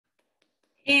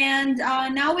And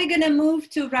now we're going to move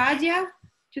to Radja,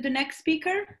 to the next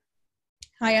speaker.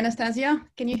 Hi, Anastasia.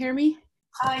 Can you hear me?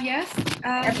 Yes.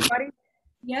 Everybody?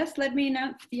 Yes, let me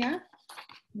know. Yeah.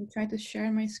 Let me try to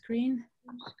share my screen.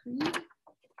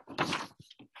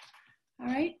 All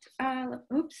right.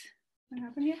 Oops. What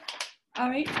happened here? All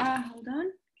right. Hold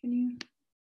on. Can you?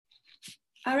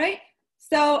 All right.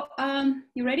 So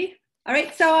you ready? All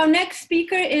right. So our next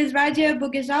speaker is Radja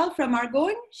Boughezal from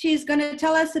Argonne. She's going to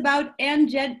tell us about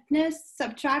N-jettiness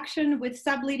subtraction with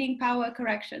subleading power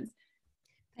corrections.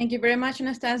 Thank you very much,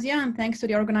 Anastasia, and thanks to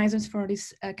the organizers for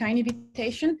this kind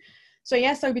invitation. So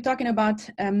yes, I'll be talking about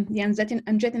the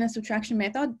N-jettiness subtraction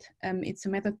method. It's a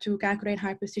method to calculate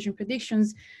high precision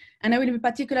predictions, and I will be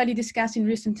particularly discussing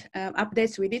recent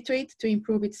updates with it to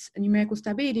improve its numerical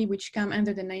stability, which come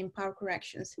under the name power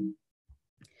corrections.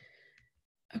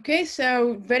 Okay,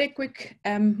 so very quick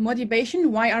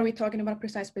motivation. Why are we talking about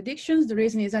precise predictions? The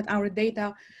reason is that our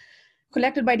data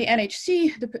collected by the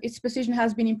LHC, its precision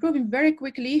has been improving very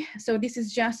quickly. So this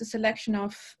is just a selection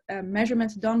of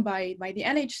measurements done by the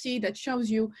LHC that shows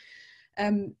you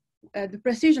the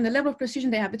precision, the level of precision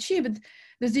they have achieved.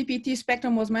 The ZPT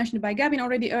spectrum was mentioned by Gavin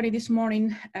already early this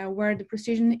morning, where the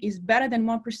precision is better than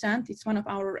 1%. It's one of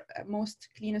our most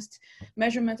cleanest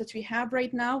measurements that we have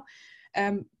right now.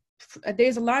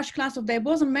 There's a large class of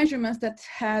diaboson measurements that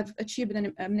have achieved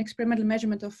an experimental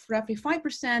measurement of roughly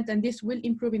 5%, and this will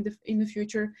improve in the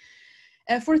future.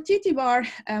 For TT bar,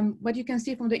 what you can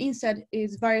see from the inset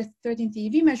is various 13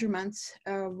 TeV measurements,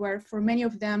 where for many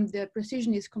of them, the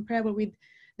precision is comparable with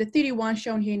the 31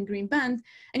 shown here in green band.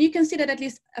 And you can see that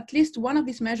at least one of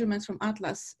these measurements from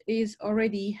Atlas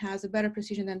already has a better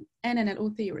precision than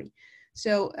NNLO theory.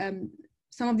 So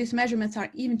some of these measurements are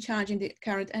even challenging the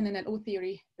current NNLO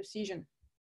theory precision.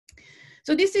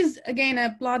 So this is, again,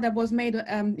 a plot that was made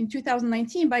in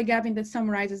 2019 by Gavin that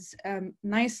summarizes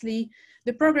nicely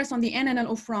the progress on the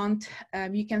NNLO front.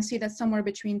 You can see that somewhere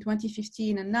between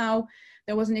 2015 and now,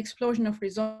 there was an explosion of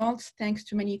results thanks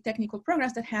to many technical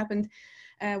progress that happened.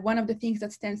 One of the things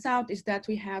that stands out is that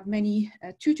we have many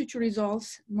 2-to-2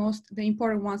 results. The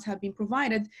important ones have been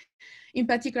provided, in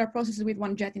particular processes with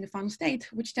one jet in the final state,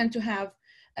 which tend to have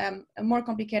a more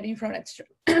complicated infrared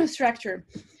structure.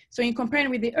 So in comparing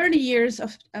with the early years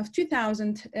of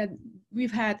 2000,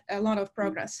 we've had a lot of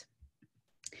progress.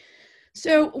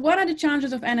 So what are the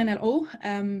challenges of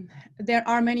NNLO? There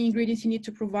are many ingredients you need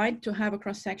to provide to have a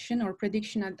cross-section or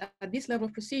prediction at this level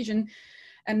of precision,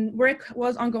 and work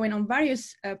was ongoing on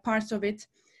various parts of it.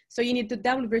 So you need the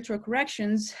double virtual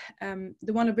corrections,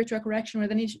 the one virtual correction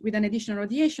with an additional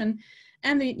radiation,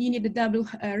 and you need the double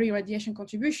re-radiation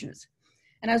contributions.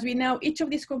 And as we know, each of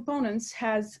these components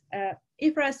has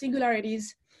infrared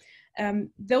singularities.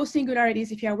 Those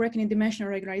singularities, if you are working in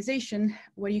dimensional regularization,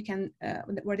 where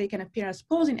they can appear as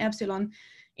poles in epsilon,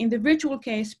 in the virtual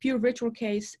case, pure virtual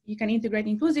case, you can integrate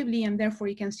inclusively, and therefore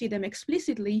you can see them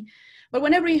explicitly. But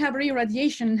whenever you have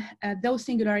re-radiation, those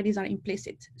singularities are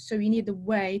implicit. So you need a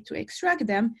way to extract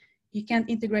them. You can't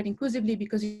integrate inclusively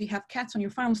because you have cats on your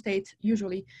final state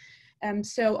usually.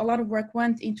 So a lot of work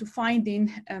went into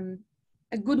finding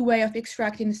a good way of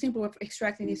extracting, a simple way of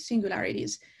extracting these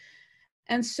singularities.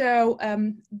 And so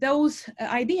those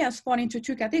ideas fall into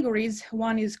two categories.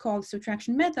 One is called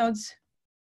subtraction methods,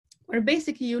 where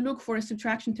basically you look for a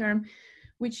subtraction term,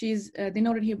 which is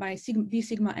denoted here by d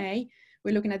sigma a.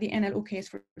 We're looking at the NLO case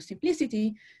for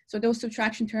simplicity. So those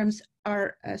subtraction terms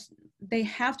are, they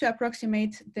have to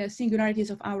approximate the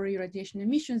singularities of our irradiation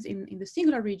emissions in the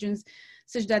singular regions,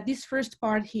 such that this first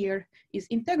part here is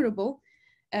integrable.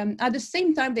 At the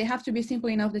same time, they have to be simple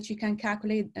enough that you can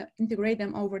integrate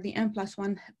them over the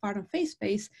n+1 part phase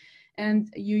space,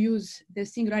 and you use the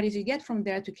singularities you get from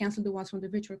there to cancel the ones from the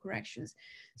virtual corrections.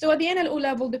 So at the NLO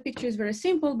level, the picture is very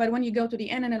simple, but when you go to the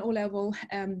NNLO level,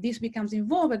 this becomes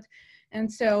involved.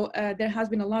 And so there has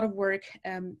been a lot of work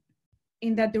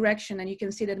in that direction, and you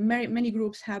can see that many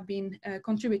groups have been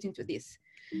contributing to this.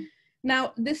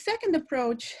 Now, the second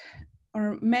approach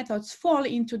or methods fall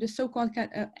into the so-called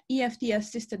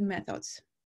EFT-assisted methods.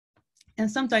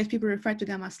 And sometimes people refer to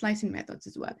them as slicing methods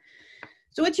as well.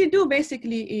 So what you do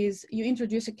basically is you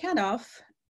introduce a cutoff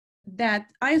that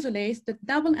isolates the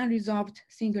double unresolved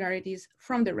singularities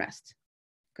from the rest.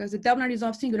 Because the double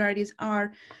unresolved singularities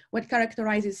are what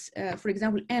characterizes, for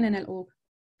example, NNLO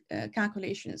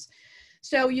calculations.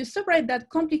 So you separate that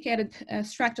complicated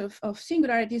structure of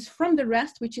singularities from the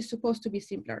rest, which is supposed to be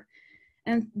simpler.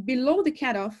 And below the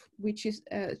cutoff, which is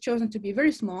chosen to be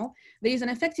very small, there is an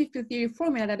effective field theory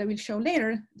formula that I will show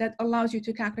later that allows you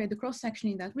to calculate the cross-section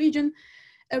in that region.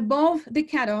 Above the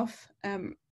cutoff,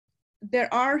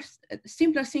 there are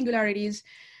simpler singularities,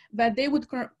 but they would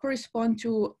correspond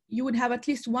to, you would have at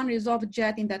least one resolved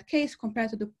jet in that case compared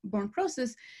to the born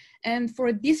process. And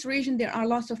for this region, there are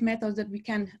lots of methods that we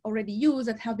can already use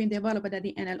that have been developed at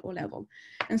the NLO level.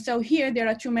 And so here, there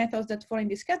are two methods that fall in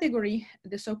this category,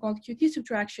 the so-called QT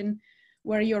subtraction,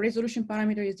 where your resolution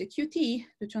parameter is the QT,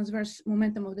 the transverse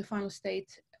momentum of the final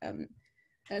state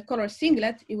color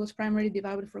singlet. It was primarily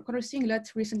developed for color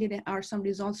singlet. Recently, there are some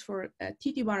results for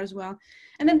TT bar as well.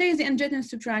 And then there is the N-jettiness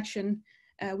subtraction,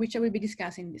 which I will be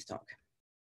discussing in this talk.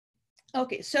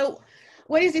 Okay, so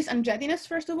what is this N-jettiness,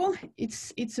 first of all?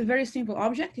 It's a very simple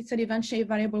object. It's an event shape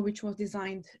variable which was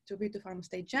designed to be to final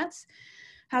state jets.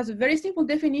 Has a very simple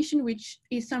definition which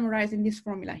is summarized in this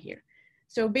formula here.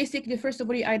 So basically, first of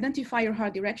all, you identify your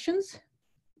hard directions.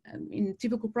 In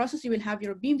typical process, you will have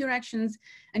your beam directions.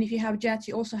 And if you have jets,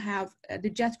 you also have the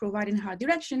jets providing hard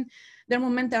direction. Their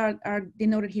momenta are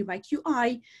denoted here by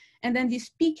QI. And then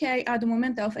these PK are the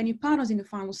momenta of any partners in the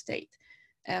final state.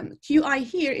 QI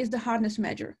here is the hardness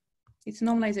measure. It's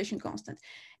normalization constant.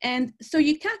 And so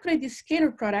you calculate these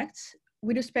scalar products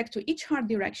with respect to each hard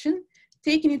direction,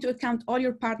 taking into account all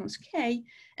your partners K,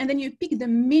 and then you pick the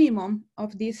minimum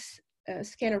of this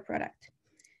scalar product.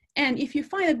 And if you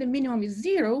find that the minimum is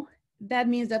 0, that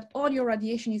means that all your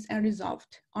radiation is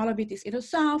unresolved. All of it is either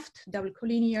soft, double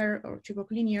collinear, or triple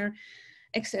collinear,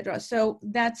 etc. So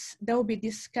that will be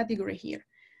this category here.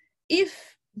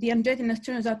 If the N-jettiness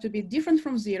turns out to be different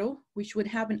from 0, which would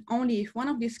happen only if one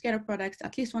of these scalar products,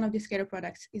 at least one of these scalar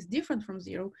products is different from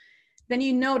 0, then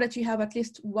you know that you have at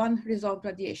least one resolved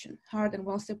radiation, hard and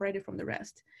well separated from the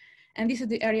rest. And this is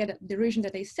the area, the region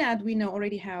that I said, we know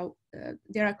already how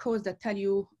there are codes that tell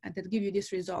you, that give you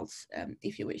these results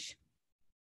if you wish.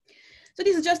 So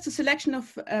this is just a selection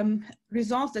of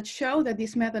results that show that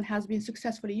this method has been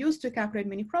successfully used to calculate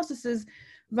many processes,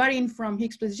 varying from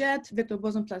Higgs plus jet, vector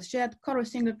boson plus jet, color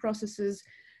singlet processes,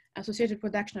 associated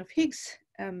production of Higgs,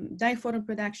 diphoton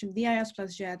production, DIS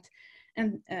plus jet,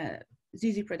 and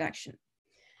ZZ production.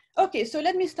 Okay, so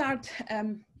let me start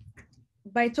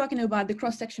by talking about the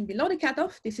cross-section below the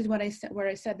cutoff. This is what I said, where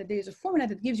I said that there is a formula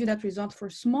that gives you that result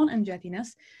for small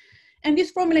N-jettiness. And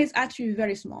this formula is actually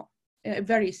very small,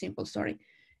 very simple, sorry.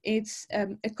 It's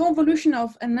a convolution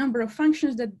of a number of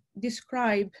functions that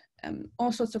describe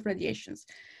all sorts of radiations.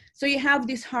 So you have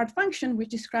this hard function, which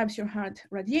describes your hard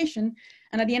radiation.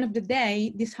 And at the end of the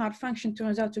day, this hard function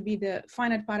turns out to be the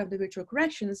finite part of the virtual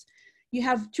corrections. You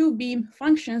have two beam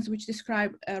functions, which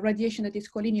describe radiation that is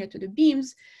collinear to the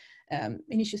beams,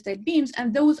 initial state beams,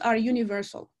 and those are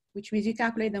universal, which means you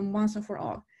calculate them once and for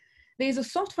all. There is a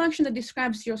soft function that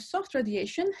describes your soft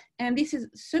radiation, and this is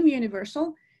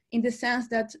semi-universal in the sense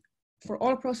that for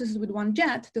all processes with one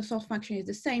jet, the soft function is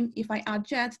the same. If I add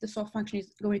jets, the soft function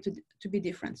is going to be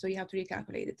different, so you have to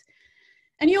recalculate it.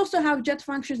 And you also have jet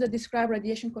functions that describe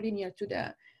radiation collinear to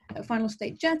the final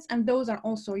state jets, and those are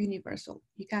also universal.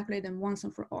 You calculate them once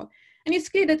and for all. And it's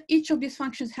clear that each of these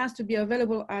functions has to be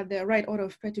available at the right order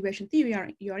of perturbation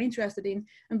theory you are interested in,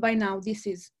 and by now this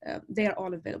is, they are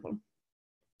all available.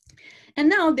 And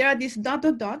now there are these dot,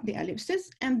 dot, dot, the ellipses,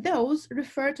 and those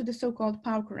refer to the so-called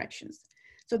power corrections.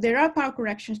 So there are power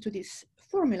corrections to this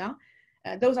formula.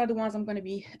 Those are the ones I'm going to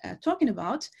be talking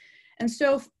about. And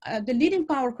so the leading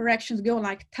power corrections go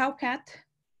like tau cat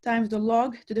times the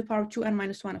log to the power 2n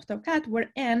minus 1 of tau cat,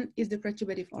 where n is the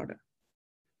perturbative order.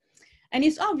 And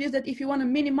it's obvious that if you want to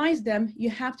minimize them, you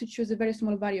have to choose a very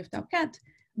small value of tau cat,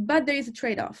 but there is a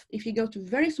trade-off. If you go to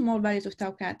very small values of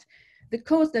tau cat, the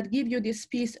codes that give you this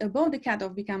piece above the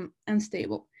cutoff become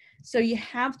unstable. So you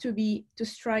have to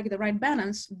strike the right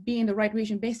balance, be in the right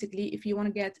region, basically, if you want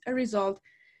to get a result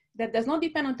that does not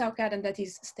depend on tau cat and that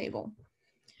is stable.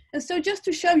 And so just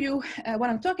to show you what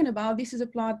I'm talking about, this is a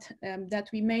plot that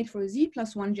we made for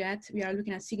Z+1 jet. We are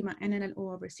looking at sigma NNLO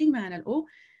over sigma NLO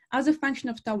as a function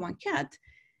of tau 1 cat.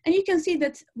 And you can see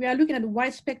that we are looking at a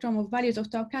wide spectrum of values of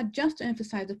tau cat just to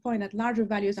emphasize the point that larger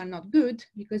values are not good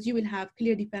because you will have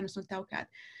clear dependence on tau cat.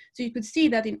 So you could see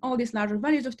that in all these larger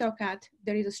values of tau cat,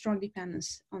 there is a strong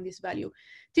dependence on this value.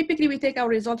 Typically, we take our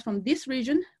result from this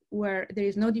region where there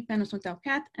is no dependence on tau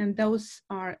cat, and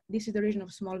this is the region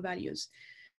of small values.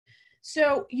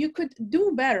 So you could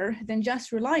do better than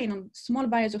just relying on small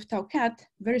values of tau cat,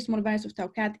 very small values of tau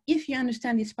cat, if you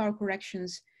understand these power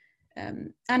corrections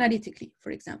analytically,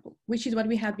 for example, which is what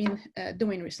we have been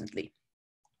doing recently.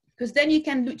 Because then you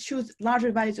can choose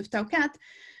larger values of tau cat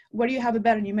where you have a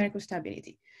better numerical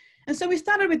stability. And so we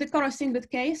started with the color singlet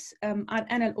case at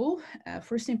NLO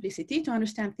for simplicity to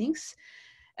understand things.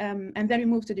 And then we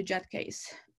moved to the jet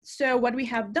case. So what we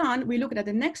have done, we looked at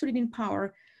the next leading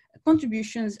power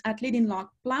contributions at leading log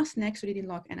plus next leading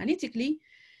log analytically.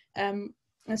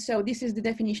 And And so this is the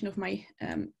definition of my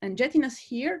N-jettiness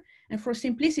here. And for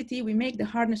simplicity, we make the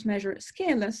hardness measure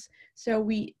scaleless. So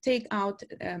we take out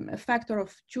a factor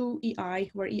of 2 EI,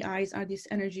 where EIs are these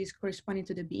energies corresponding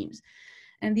to the beams.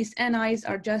 And these NIs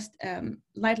are just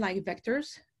light-like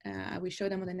vectors. I will show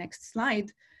them on the next slide.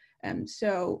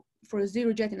 So for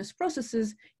zero jettiness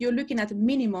processes, you're looking at a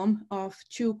minimum of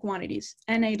 2 quantities,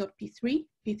 Na.P3,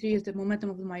 P3 is the momentum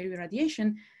of the Mayer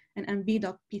radiation, and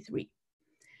Mb.P3.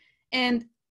 And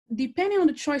depending on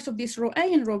the choice of this rho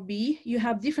A and rho B, you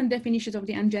have different definitions of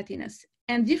the N-jettiness,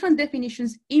 and different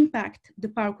definitions impact the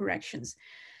power corrections.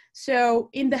 So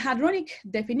in the hadronic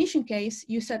definition case,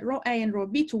 you set rho A and rho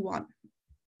B to 1.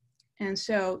 And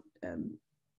so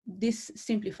this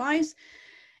simplifies.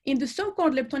 In the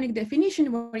so-called leptonic definition,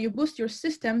 where you boost your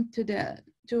system to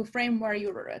a frame where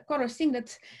your color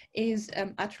singlet is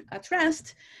at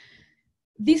rest,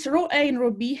 this rho A and rho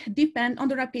B depend on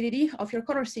the rapidity of your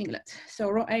color singlet.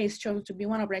 So rho A is chosen to be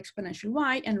 1 over exponential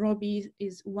y, and rho B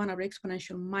is 1 over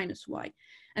exponential minus y.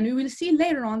 And we will see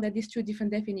later on that these 2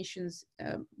 different definitions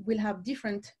will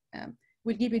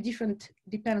give you different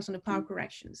dependence on the power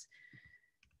corrections.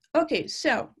 Okay,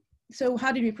 so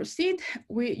how did we proceed?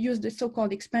 We used the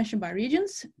so-called expansion by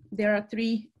regions. There are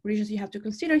 3 regions you have to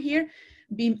consider here: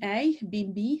 beam A,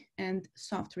 beam B, and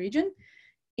soft region.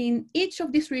 In each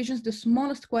of these regions, the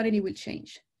smallest quantity will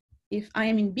change. If I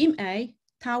am in beam A,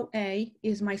 tau A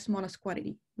is my smallest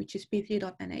quantity, which is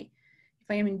P3.Na. If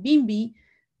I am in beam B,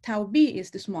 tau B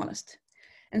is the smallest.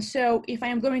 And so if I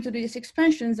am going to do these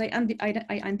expansions, I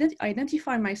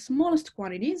identify my smallest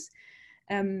quantities.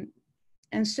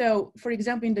 And so, for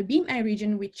example, in the beam A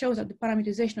region, we chose the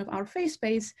parameterization of our phase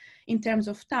space in terms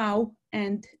of tau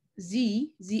and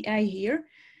ZA here.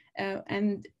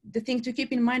 And the thing to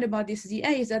keep in mind about this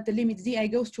ZA is that the limit ZA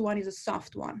goes to 1 is a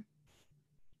soft one.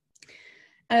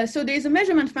 So there is a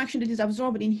measurement function that is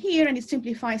absorbed in here, and it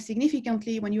simplifies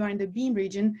significantly when you are in the beam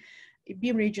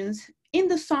regions. In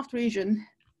the soft region,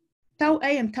 tau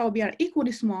A and tau B are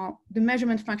equally small. The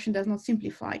measurement function does not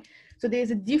simplify. So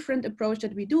there's a different approach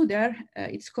that we do there.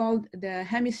 It's called the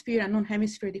hemisphere and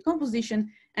non-hemisphere decomposition,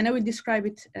 and I will describe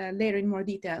it later in more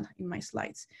detail in my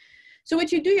slides. So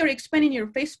what you do, you're expanding your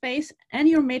phase space and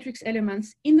your matrix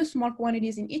elements in the small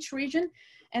quantities in each region,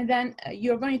 and then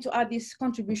you're going to add these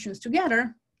contributions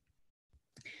together.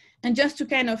 And just to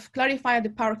kind of clarify the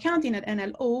power counting at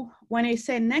NLO, when I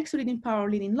say next leading power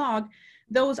leading log,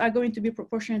 those are going to be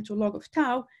proportional to log of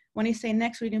tau. When I say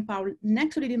next leading power,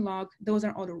 next leading log, those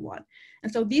are order 1.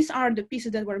 And so these are the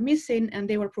pieces that were missing, and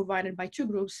they were provided by 2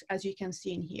 groups, as you can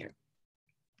see in here.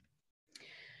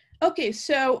 Okay,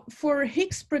 so for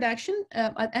Higgs production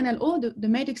at NLO, the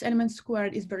matrix element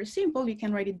squared is very simple. You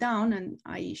can write it down, and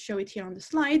I show it here on the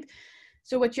slide.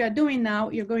 So what you are doing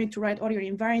now, you're going to write all your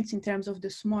invariants in terms of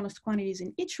the smallest quantities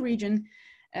in each region.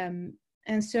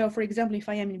 And so, for example, if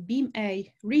I am in beam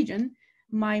A region,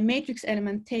 my matrix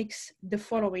element takes the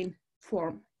following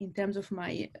form in terms of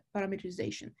my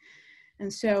parameterization.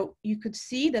 And so you could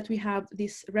see that we have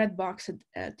this red box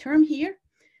term here.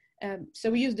 So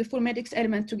we use the full matrix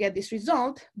element to get this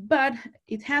result, but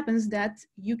it happens that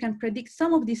you can predict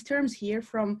some of these terms here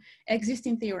from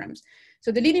existing theorems.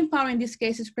 So the leading power in this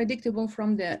case is predictable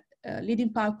from the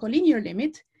leading power collinear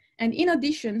limit. And in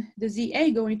addition, the ZA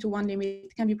going to 1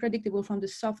 limit can be predictable from the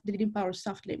leading power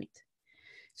soft limit.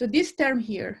 So this term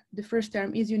here, the first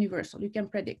term, is universal. You can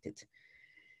predict it.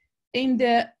 In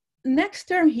the next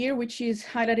term here, which is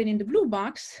highlighted in the blue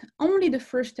box, only the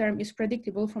first term is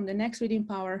predictable from the next leading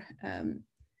power.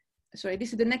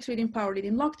 This is the next leading power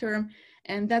leading log term,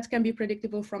 and that can be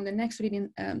predictable from the next leading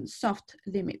soft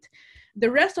limit.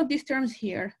 The rest of these terms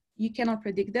here, you cannot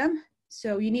predict them.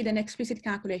 So you need an explicit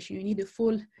calculation. You need a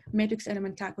full matrix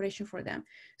element calculation for them.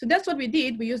 So that's what we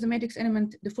did. We used the matrix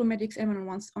element, the full matrix element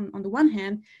on the one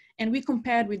hand, and we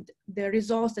compared with the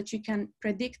results that you can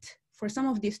predict for some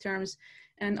of these terms.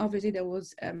 And obviously there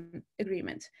was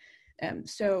agreement.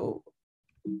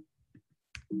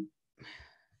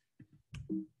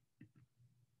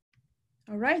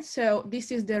 All right, so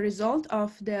this is the result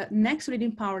of the next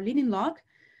leading power leading log.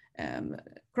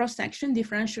 Cross-section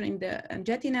differential in the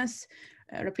N-jettiness,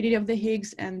 rapidity of the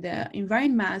Higgs, and the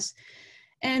invariant mass.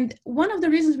 And one of the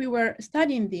reasons we were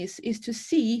studying this is to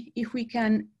see if we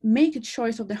can make a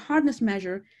choice of the hardness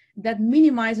measure that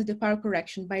minimizes the power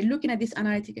correction by looking at these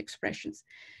analytic expressions.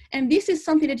 And this is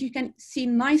something that you can see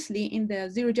nicely in the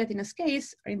zero jettiness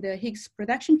case, or in the Higgs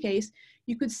production case.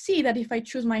 You could see that if I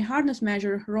choose my hardness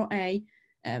measure, rho A,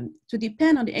 to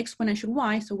depend on the exponential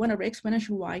y, so 1 over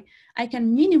exponential y, I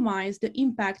can minimize the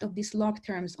impact of these log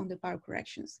terms on the power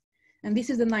corrections. And this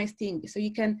is the nice thing. So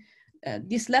you can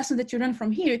these lessons that you learn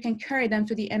from here, you can carry them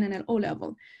to the NNLO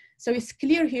level. So it's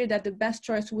clear here that the best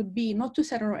choice would be not to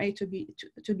set ROA to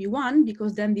be 1,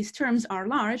 because then these terms are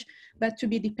large, but to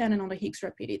be dependent on the Higgs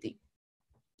rapidity.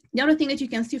 The other thing that you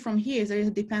can see from here is there is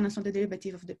a dependence on the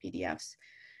derivative of the PDFs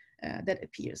that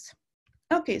appears.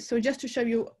 Okay, so just to show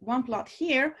you one plot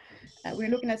here, we're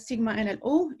looking at sigma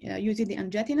NLO using the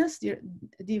N-jettiness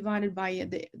divided by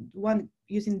the one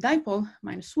using dipole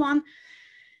minus 1.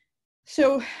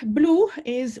 So blue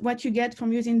is what you get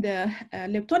from using the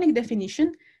leptonic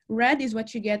definition. Red is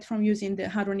what you get from using the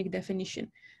hadronic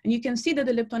definition. And you can see that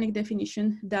the leptonic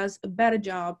definition does a better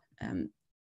job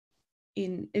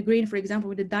in agreeing, for example,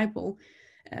 with the dipole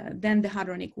than the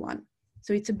hadronic one.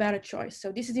 So it's a better choice.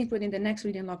 So this is including the next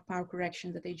reading log power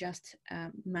correction that I just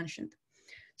mentioned.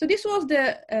 So this was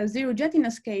the zero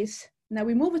jettiness case. Now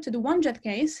we move it to the one jet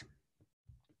case.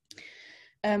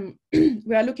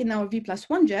 We are looking now at V plus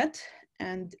one jet.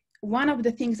 And one of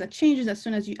the things that changes as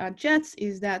soon as you add jets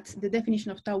is that the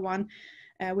definition of tau one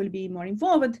will be more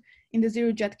involved. In the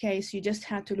zero jet case, you just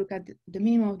had to look at the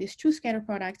minimum of these two scatter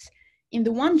products. In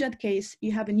the one jet case,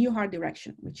 you have a new hard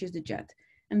direction, which is the jet.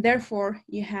 And therefore,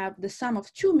 you have the sum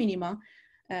of two minima.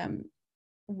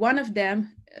 One of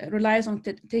them relies on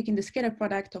taking the scalar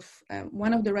product of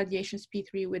one of the radiations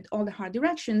P3 with all the hard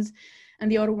directions,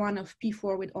 and the other one of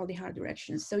P4 with all the hard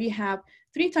directions. So you have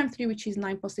 3 times 3, which is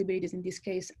 9 possibilities in this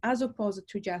case, as opposed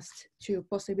to just 2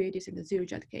 possibilities in the zero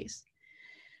jet case.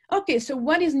 Okay, so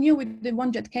what is new with the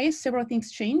one jet case? Several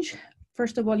things change.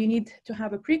 First of all, you need to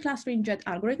have a pre-clustering jet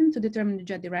algorithm to determine the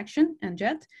jet direction and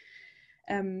jet.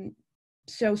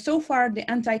 So far the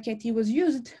anti-KT was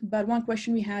used, but one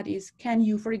question we had is, can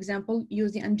you, for example,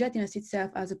 use the N-jettiness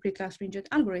itself as a pre-clustering jet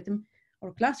algorithm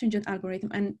or clustering jet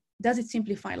algorithm, and does it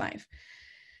simplify life?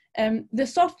 The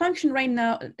soft function right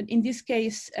now, in this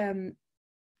case,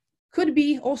 could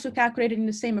be also calculated in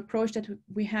the same approach that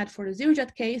we had for the zero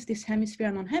jet case, this hemisphere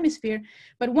and non-hemisphere.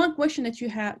 But one question that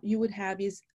you would have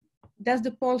is, does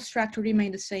the pole structure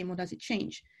remain the same or does it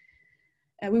change?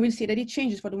 We will see that it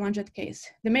changes for the one jet case.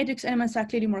 The matrix elements are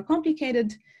clearly more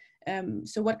complicated.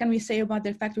 So what can we say about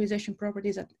their factorization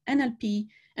properties at NLP?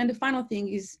 And the final thing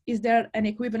is there an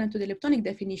equivalent to the leptonic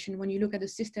definition when you look at the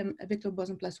system vector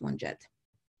boson plus one jet?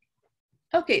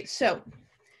 Okay, so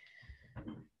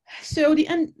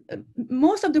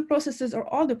most of the processes, or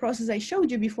all the processes I showed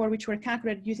you before, which were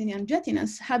calculated using the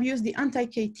N-jettiness, have used the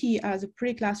anti-KT as a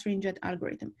pre-clustering jet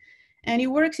algorithm. And it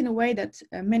works in a way that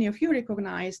many of you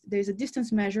recognize. There's a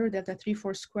distance measure, that the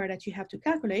 3/4 square that you have to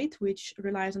calculate, which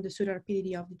relies on the pseudo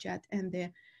rapidity of the jet and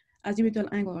the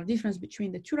azimuthal angle or difference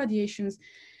between the two radiations.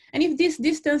 And if this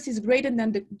distance is greater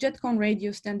than the jet cone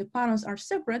radius, then the partons are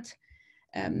separate.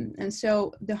 And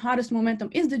so the hardest momentum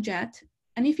is the jet.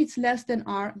 And if it's less than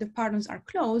R, the partons are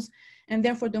close. And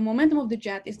therefore the momentum of the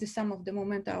jet is the sum of the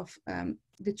momenta of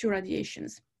the two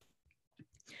radiations.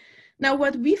 Now,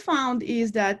 what we found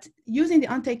is that using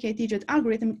the anti-KT jet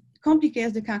algorithm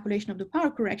complicates the calculation of the power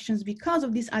corrections because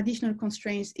of these additional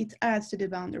constraints it adds to the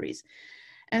boundaries.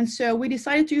 And so we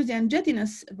decided to use the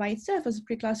N-jettiness by itself as a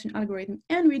pre-clustering algorithm,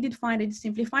 and we did find it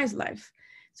simplifies life.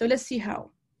 So let's see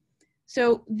how.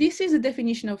 So this is the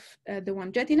definition of the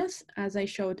one jettiness, as I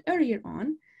showed earlier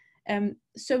on.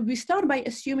 So we start by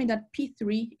assuming that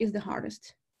P3 is the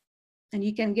hardest. And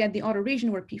you can get the other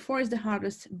region where P4 is the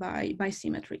hardest by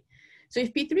symmetry. So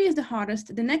if P3 is the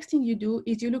hardest, the next thing you do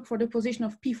is you look for the position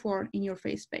of P4 in your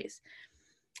phase space.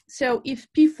 So if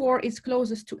P4 is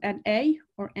closest to NA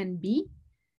or NB,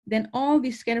 then all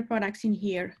these scalar products in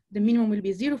here, the minimum will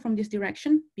be 0 from this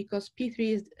direction, because P3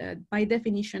 is by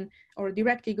definition or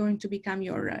directly going to become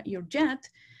your jet.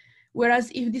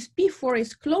 Whereas if this P4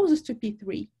 is closest to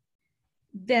P3,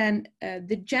 then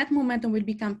the jet momentum will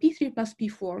become P3 plus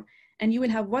P4, and you will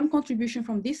have one contribution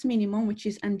from this minimum, which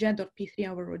is njet dot P3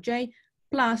 over rho j,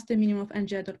 plus the minimum of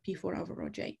njet dot P4 over rho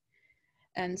j.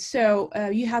 And so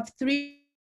you have 3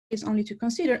 is only to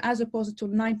consider, as opposed to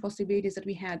 9 possibilities that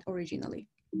we had originally.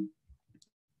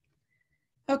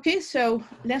 Okay, so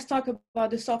let's talk about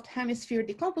the soft hemisphere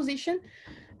decomposition.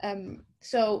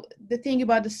 So the thing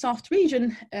about the soft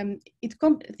region,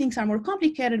 things are more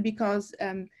complicated because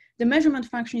the measurement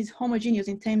function is homogeneous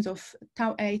in terms of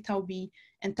tau A, tau B,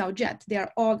 and tau jet. They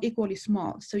are all equally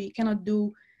small. So it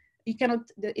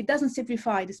doesn't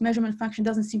simplify, this measurement function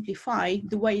doesn't simplify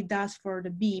the way it does for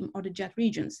the beam or the jet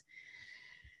regions.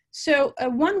 So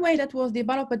one way that was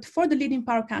developed for the leading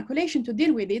power calculation to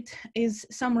deal with it is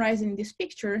summarized in this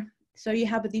picture. So you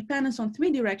have a dependence on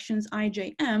 3 directions, I,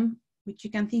 J, M, which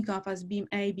you can think of as beam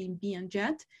A, beam B, and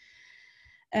jet.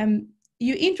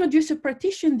 You introduce a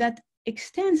partition that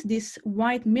extends this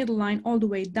white middle line all the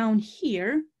way down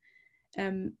here.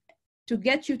 to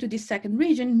get you to this second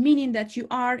region, meaning that you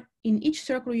are in each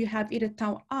circle, you have either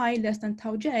tau I less than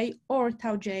tau j or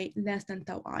tau j less than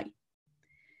tau I.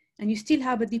 And you still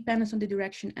have a dependence on the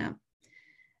direction M.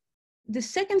 The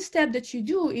second step that you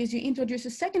do is you introduce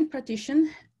a second partition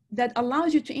that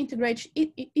allows you to integrate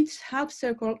its half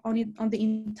circle on the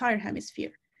entire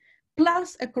hemisphere,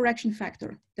 plus a correction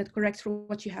factor that corrects for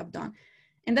what you have done.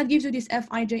 And that gives you these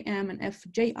Fijm and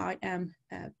Fjim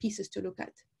pieces to look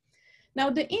at. Now,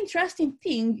 the interesting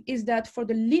thing is that for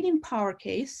the leading power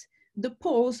case,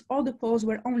 all the poles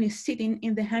were only sitting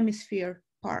in the hemisphere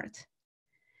part.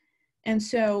 And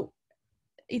so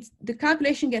the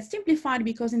calculation gets simplified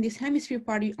because in this hemisphere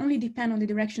part, you only depend on the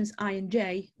directions I and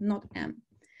J, not M.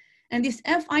 And these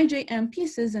Fijm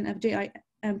pieces and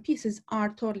Fjim pieces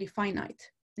are totally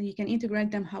finite. And you can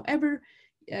integrate them however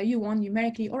you want,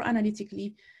 numerically or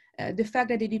analytically. The fact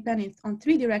that they depend on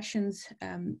 3 directions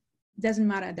doesn't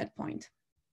matter at that point.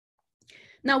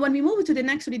 Now, when we move to the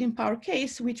next leading power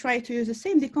case, we try to use the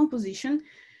same decomposition.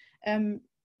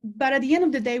 But at the end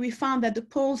of the day, we found that the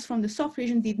poles from the soft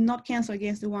region did not cancel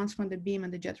against the ones from the beam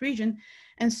and the jet region.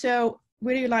 And so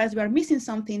we realized we are missing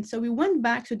something. So we went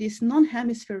back to this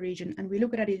non-hemisphere region and we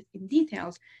looked at it in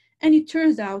details. And it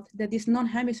turns out that this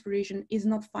non-hemisphere region is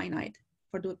not finite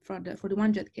for the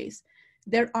one jet case.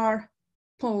 There are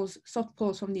poles, soft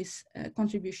poles from this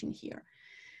contribution here.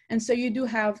 And so you do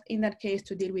have, in that case,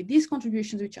 to deal with these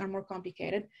contributions, which are more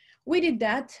complicated. We did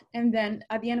that, and then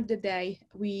at the end of the day,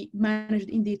 we managed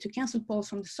indeed to cancel poles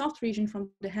from the soft region, from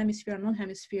the hemisphere and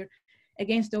non-hemisphere,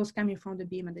 against those coming from the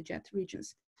beam and the jet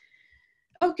regions.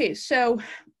 Okay, so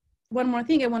one more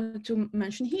thing I wanted to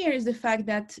mention here is the fact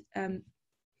that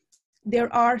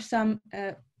there are some,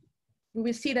 we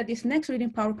will see that this next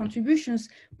leading power contributions,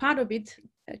 part of it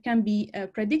can be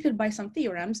predicted by some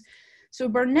theorems. So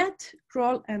Burnett,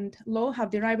 Kroll, and Lowe have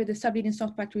derived the subleading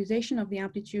soft factorization of the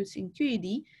amplitudes in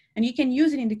QED, and you can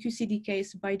use it in the QCD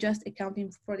case by just accounting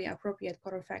for the appropriate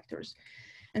color factors.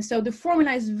 And so the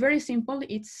formula is very simple.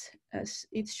 It's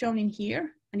shown in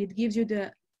here, and it gives you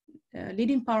the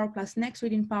leading power plus next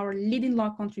leading power leading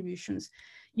log contributions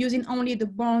using only the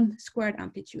Born squared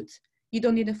amplitudes. You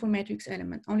don't need a full matrix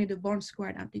element, only the Born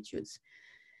squared amplitudes.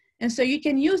 And so you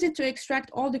can use it to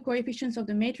extract all the coefficients of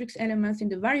the matrix elements in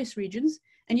the various regions,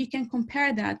 and you can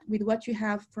compare that with what you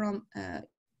have from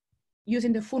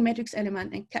using the full matrix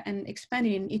element and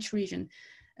expanding in each region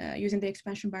using the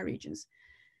expansion by regions.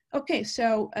 Okay,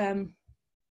 so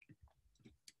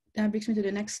that brings me to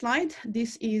the next slide.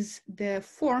 This is the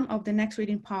form of the next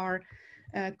leading power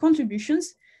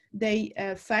contributions. They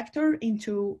factor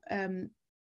into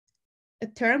a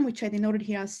term which I denoted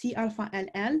here as C alpha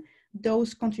LL.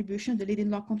 Those contributions, the leading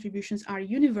log contributions, are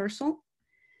universal.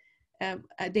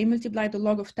 They multiply the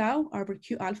log of tau over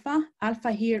Q alpha. Alpha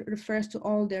here refers to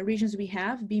all the regions we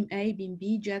have, beam A, beam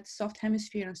B, jet, soft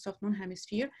hemisphere, and soft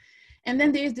non-hemisphere. And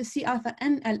then there is the C alpha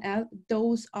NLL.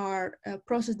 Those are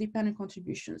process-dependent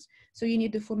contributions. So you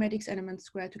need the full matrix element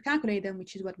square to calculate them,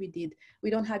 which is what we did.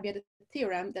 We don't have yet a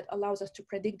theorem that allows us to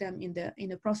predict them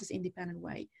in a process-independent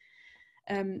way.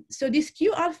 So these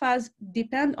Q alphas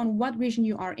depend on what region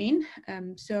you are in.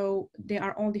 So they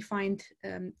are all defined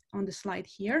on the slide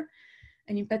here.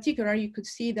 And in particular, you could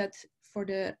see that for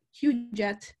the Q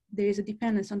jet, there is a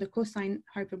dependence on the cosine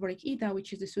hyperbolic eta,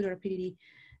 which is the pseudo rapidity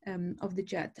of the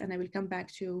jet. And I will come back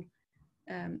to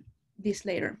this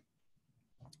later.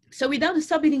 So without the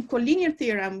subleading collinear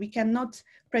theorem, we cannot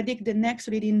predict the next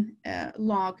leading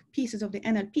log pieces of the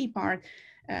NLP part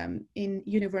in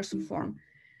universal form.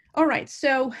 All right,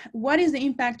 so what is the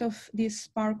impact of these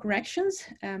power corrections?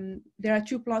 There are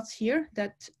 2 plots here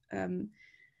that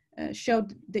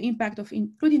showed the impact of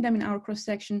including them in our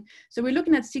cross-section. So we're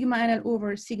looking at sigma NL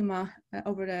over sigma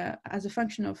as a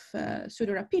function of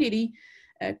pseudo rapidity,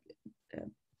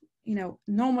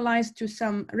 normalized to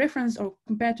some reference or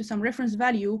compared to some reference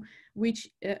value, which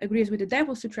agrees with the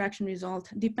dipole subtraction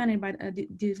result, divided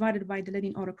by the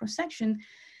leading order cross-section.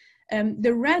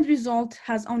 The red result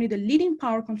has only the leading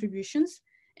power contributions,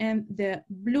 and the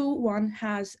blue one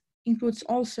includes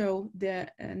also the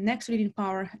next leading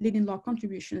power leading log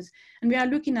contributions. And we are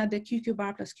looking at the QQ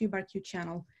bar plus Q bar Q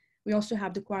channel. We also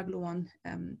have the coagula one.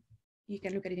 You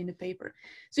can look at it in the paper.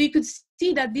 So you could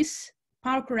see that these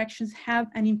power corrections have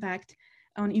an impact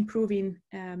on improving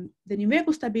the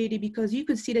numerical stability, because you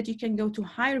could see that you can go to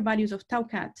higher values of tau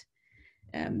cat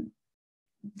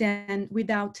than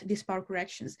without these power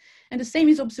corrections. And the same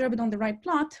is observed on the right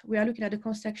plot. We are looking at the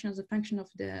cross-section as a function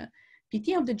of the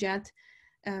PT of the jet.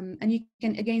 And you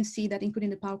can again see that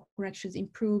including the power corrections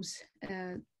improves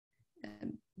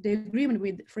the agreement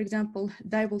with, for example,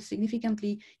 diables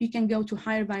significantly, you can go to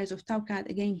higher values of taucat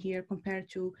again here compared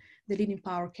to the leading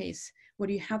power case, where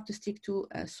you have to stick to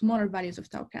smaller values of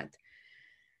taucat.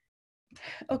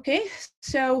 Okay,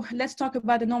 so let's talk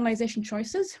about the normalization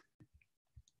choices.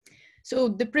 So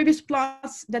the previous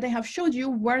plots that I have showed you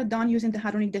were done using the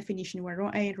hadronic definition, where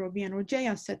rho A, rho B, and rho J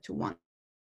are set to 1.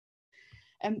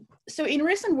 So in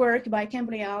recent work by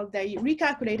Campbell et al., they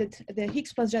recalculated the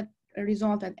Higgs plus jet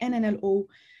result at NNLO,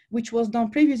 which was done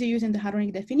previously using the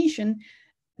hadronic definition.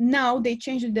 Now they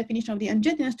changed the definition of the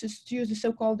N-jettiness to use the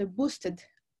so-called boosted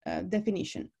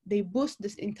definition. They boost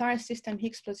this entire system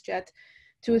Higgs plus jet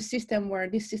to a system where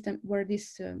this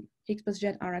Higgs plus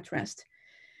jet are at rest.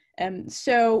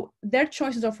 So their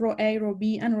choices of rho A, rho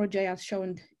B, and rho J are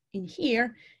shown in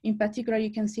here. In particular,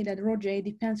 you can see that rho J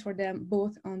depends for them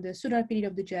both on the pseudo rapidity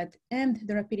of the jet and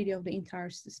the rapidity of the entire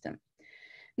system.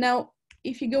 Now,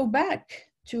 if you go back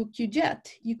to QJet,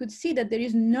 you could see that there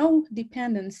is no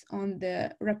dependence on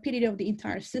the rapidity of the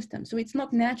entire system. So it's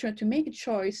not natural to make a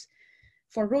choice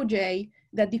for rho J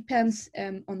that depends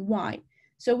on Y.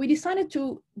 So we decided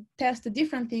to test a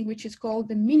different thing, which is called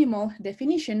the minimal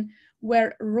definition,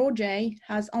 where rho J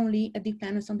has only a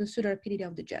dependence on the pseudo rapidity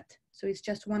of the jet. So it's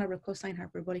just 1 over cosine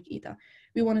hyperbolic eta.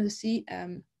 We wanted to see,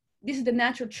 this is the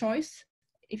natural choice.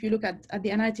 If you look at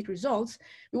the analytic results,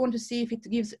 we want to see if it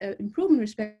gives improvement with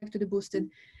respect to the boosted,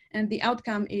 and the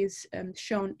outcome is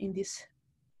shown in this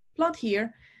plot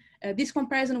here. This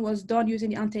comparison was done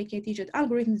using the anti-KT-jet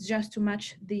algorithms just to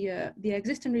match the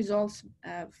existing results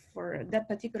for that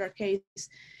particular case.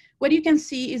 What you can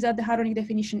see is that the hadronic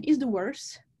definition is the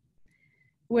worst,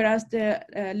 whereas the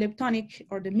leptonic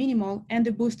or the minimal and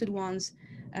the boosted ones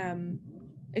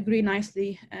agree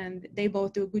nicely, and they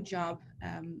both do a good job,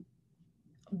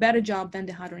 better job than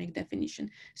the hadronic definition.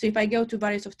 So if I go to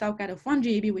values of taucat of 1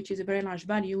 GeV, which is a very large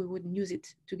value, we wouldn't use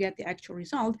it to get the actual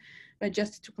result, but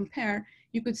just to compare,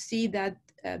 you could see that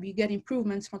you get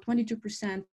improvements from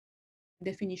 22%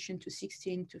 definition to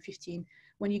 16 to 15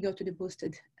 when you go to the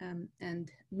boosted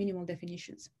and minimal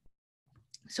definitions.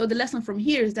 So the lesson from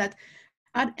here is that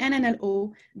at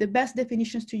NNLO, the best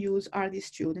definitions to use are these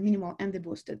two, the minimal and the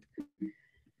boosted.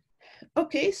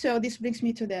 Okay, so this brings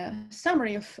me to the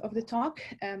summary of the talk.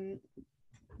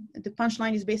 The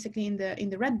punchline is basically in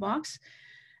the red box.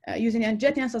 Using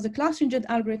N-jettiness as a clustering jet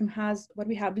algorithm has, what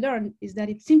we have learned is that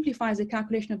it simplifies the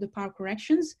calculation of the power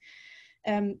corrections.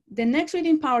 The next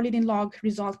leading power leading log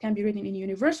result can be written in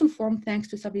universal form thanks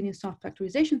to Subleading soft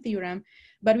factorization theorem,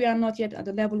 but we are not yet at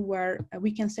the level where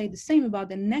we can say the same about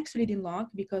the next leading log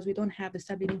because we don't have the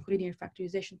Subleading collinear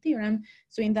factorization theorem.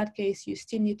 So in that case, you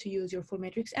still need to use your full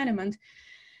matrix element.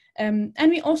 And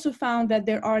we also found that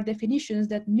there are definitions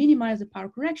that minimize the power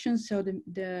corrections. So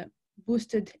the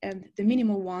boosted and the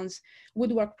minimal ones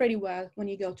would work pretty well when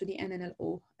you go to the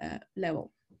NNLO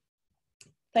level.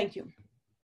 Thank you.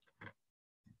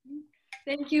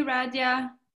 Thank you,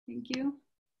 Radja. Thank you.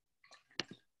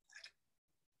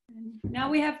 And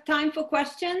now we have time for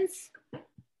questions.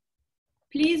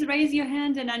 Please raise your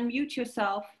hand and unmute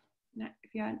yourself.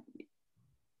 If you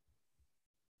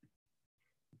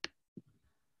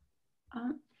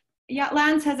yeah,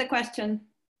 Lance has a question.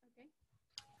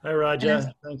 Hi,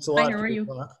 Radja. Thanks a lot. Hi, how are you?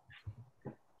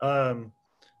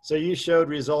 So you showed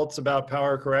results about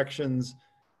power corrections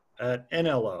at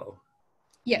NLO.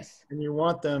 Yes. And you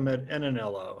want them at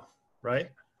NNLO, right?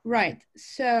 Right.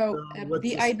 So what's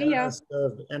the idea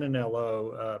of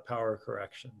NNLO power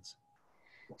corrections?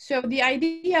 So the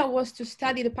idea was to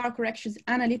study the power corrections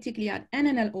analytically at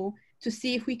NNLO to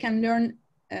see if we can learn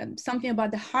something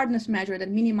about the hardness measure that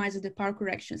minimizes the power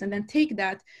corrections, and then take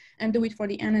that and do it for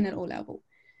the NNLO level.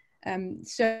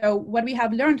 So what we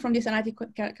have learned from this analytic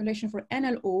calculation for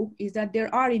NLO is that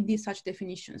there are indeed such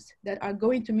definitions that are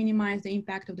going to minimize the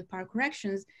impact of the power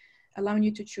corrections, allowing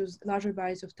you to choose larger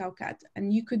values of taucat.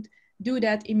 And you could do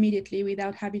that immediately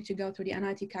without having to go through the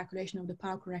analytic calculation of the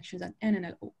power corrections at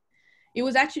NNLO. It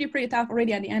was actually pretty tough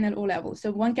already at the NLO level.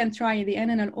 So one can try the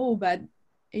NNLO, but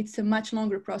it's a much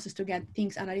longer process to get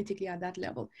things analytically at that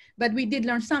level. But we did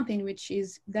learn something, which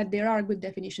is that there are good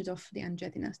definitions of the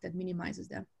N-jettiness that minimizes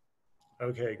them.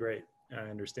 Okay, great. I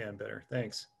understand better.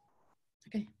 Thanks.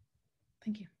 Okay,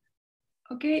 thank you.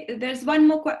 Okay, there's one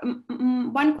more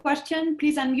one question.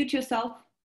 Please unmute yourself.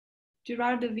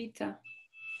 Gerardo Vita.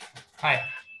 Hi.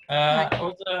 I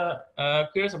was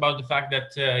curious about the fact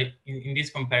that in this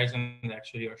comparison,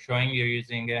 actually, you're showing you're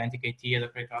using anti-KT as a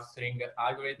pre-clustering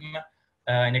algorithm.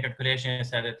 In the calculation, you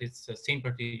said that it's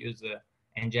simpler to use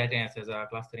N-jettiness as a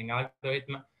clustering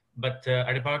algorithm, but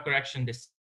are the power correction the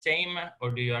same,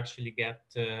 or do you actually get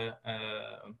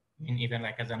even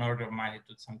like as an order of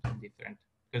magnitude something different?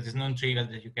 because it's non-trivial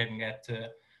that you can get,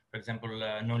 for example,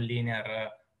 non-linear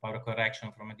power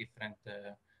correction from a different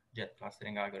jet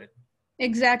clustering algorithm.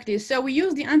 Exactly. So we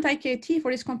use the anti-KT for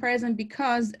this comparison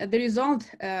because the result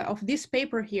of this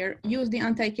paper here used the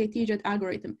anti-KT jet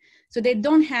algorithm. So they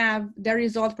don't have the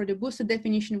result for the boosted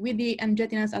definition with the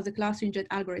N-jettiness as a clustering jet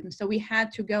algorithm. So we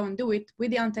had to go and do it with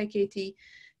the anti-KT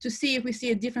to see if we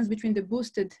see a difference between the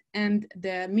boosted and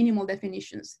the minimal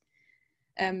definitions.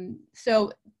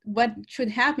 So what should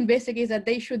happen basically is that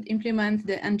they should implement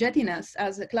the N-jettiness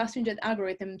as a clustering jet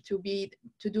algorithm to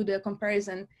do the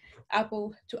comparison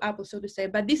apple to apple, so to say.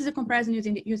 But this is a comparison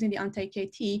using the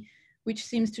anti-KT, which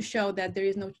seems to show that there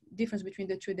is no difference between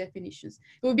the two definitions.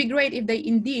 It would be great if they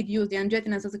indeed use the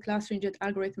N-jettiness as a clustering jet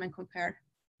algorithm and compare.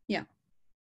 Yeah.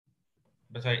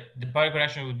 But sorry, the power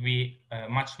correction would be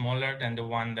much smaller than the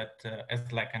one that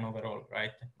has like an overall,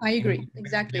 right? I agree,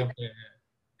 exactly. Okay.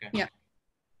 Yeah.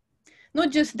 Not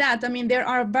just that, I mean, there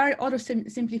are very other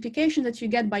simplifications that you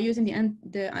get by using the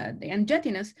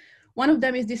N-jettiness. One of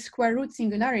them is the square root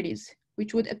singularities,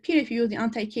 which would appear if you use the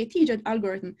anti-KT jet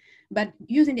algorithm. But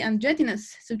using the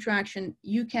N-jettiness subtraction,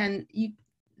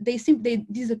 they simply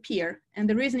disappear. And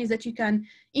the reason is that you can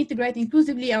integrate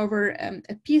inclusively over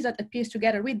a piece that appears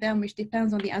together with them, which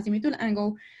depends on the azimuthal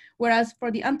angle. Whereas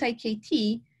for the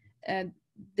anti-KT,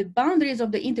 the boundaries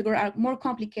of the integral are more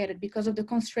complicated because of the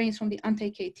constraints from the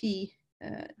anti-KT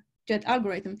jet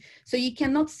algorithm. So you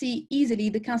cannot see easily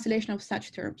the cancellation of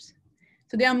such terms.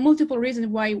 So there are multiple reasons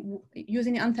why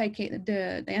using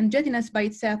the N-jettiness by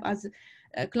itself as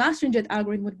a clustering jet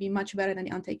algorithm would be much better than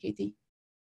the anti-KT.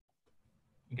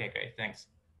 Okay, great, thanks.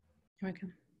 You're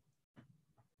welcome.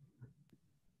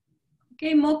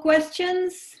 Okay, more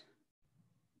questions?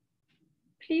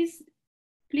 Please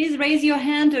raise your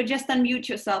hand or just unmute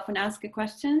yourself and ask a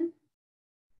question.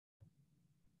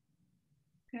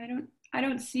 Okay, I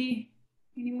don't see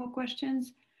any more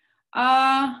questions.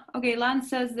 Okay, Lance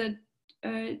says that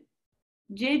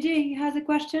JJ has a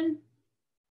question.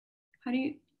 How do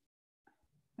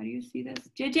you see this?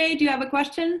 JJ, do you have a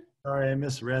question? Sorry, I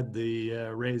misread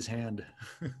the raise hand.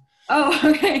 Oh,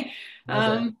 okay.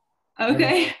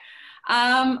 Okay.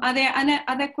 Are there any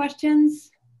other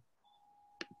questions?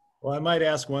 Well, I might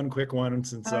ask one quick one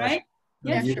since All right.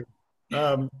 Yes.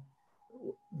 Sure.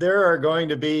 There are going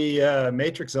to be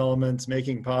matrix elements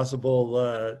making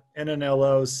possible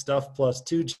NNLO stuff plus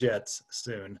 2 jets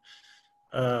soon.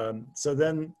 So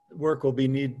then work will be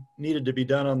needed to be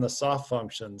done on the soft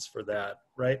functions for that,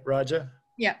 right, Radja?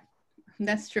 Yeah,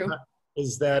 that's true.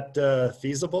 Is that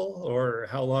feasible, or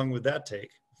how long would that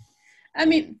take? I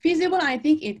mean, feasible, I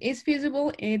think it is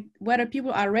feasible. Whether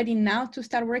people are ready now to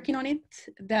start working on it,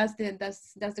 that's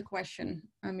the question.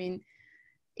 I mean,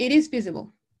 it is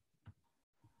feasible.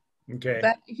 Okay.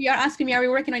 But if you are asking me, are we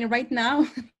working on it right now?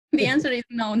 The answer is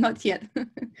no, not yet.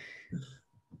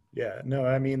 Yeah, no,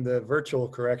 I mean, the virtual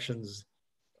corrections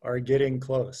are getting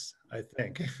close, I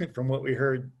think, from what we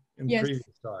heard in the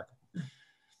previous talk.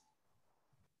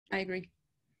 I agree.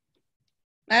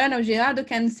 I don't know, Gerardo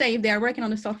can say if they are working on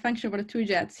the soft function for the 2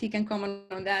 jets. He can comment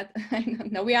on that.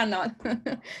 No, we are not.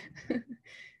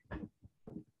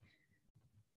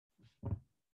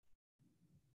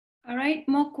 All right,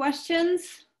 more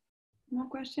questions? More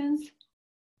questions?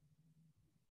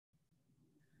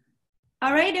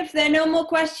 All right, if there are no more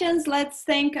questions, let's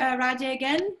thank Radja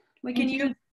again. We can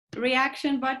use the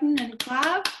reaction button and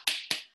clap.